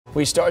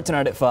We start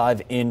tonight at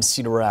 5 in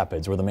Cedar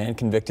Rapids, where the man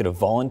convicted of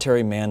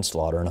voluntary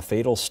manslaughter and a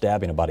fatal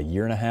stabbing about a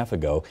year and a half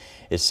ago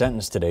is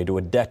sentenced today to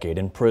a decade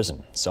in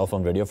prison. Cell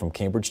phone video from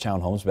Cambridge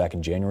Townhomes back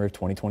in January of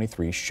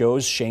 2023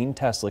 shows Shane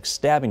Teslik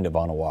stabbing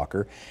Devonna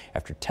Walker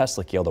after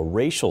Teslik yelled a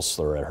racial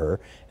slur at her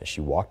as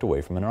she walked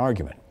away from an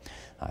argument.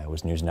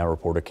 Iowa's News Now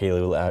reporter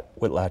Kaylee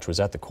Whitlatch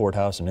was at the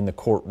courthouse and in the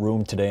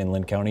courtroom today in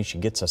Linn County. She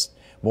gets us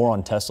more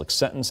on Teslik's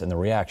sentence and the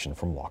reaction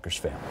from Walker's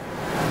family.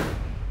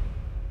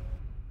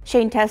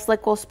 Shane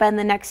Teslik will spend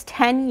the next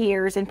 10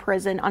 years in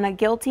prison on a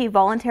guilty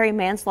voluntary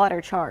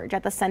manslaughter charge.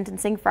 At the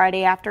sentencing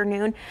Friday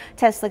afternoon,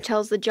 Teslik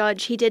tells the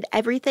judge he did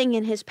everything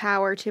in his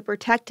power to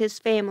protect his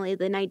family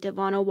the night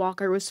Devonna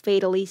Walker was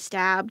fatally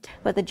stabbed.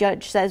 But the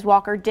judge says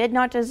Walker did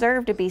not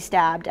deserve to be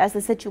stabbed as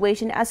the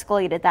situation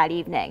escalated that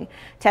evening.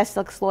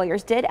 Teslik's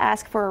lawyers did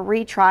ask for a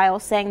retrial,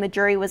 saying the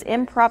jury was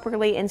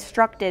improperly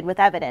instructed with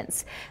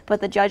evidence,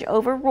 but the judge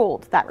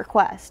overruled that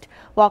request.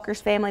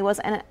 Walker's family was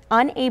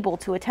unable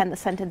to attend the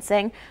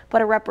sentencing,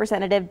 but a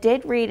representative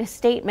did read a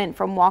statement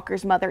from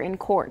Walker's mother in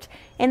court.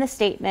 In the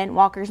statement,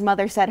 Walker's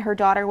mother said her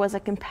daughter was a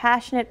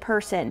compassionate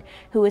person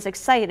who was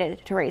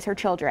excited to raise her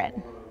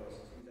children.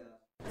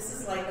 This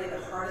is likely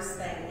the hardest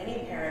thing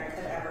any parent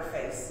could ever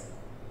face.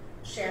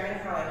 Sharing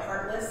how a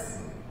heartless,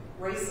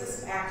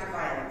 racist act of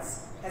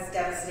violence has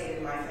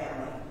devastated my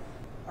family.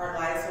 Our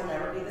lives will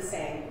never be the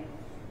same,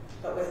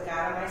 but with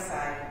God on my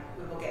side,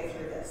 we will get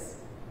through this.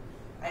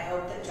 I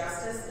hope that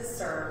justice is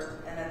served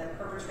and that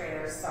the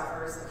perpetrator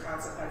suffers the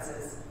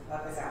consequences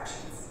of his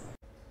actions.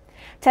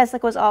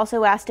 Teslik was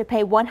also asked to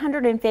pay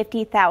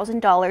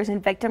 $150,000 in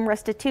victim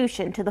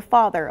restitution to the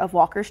father of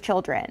Walker's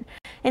children.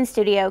 In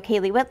studio,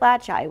 Kaylee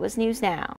Whitlatch, Iowa's News Now.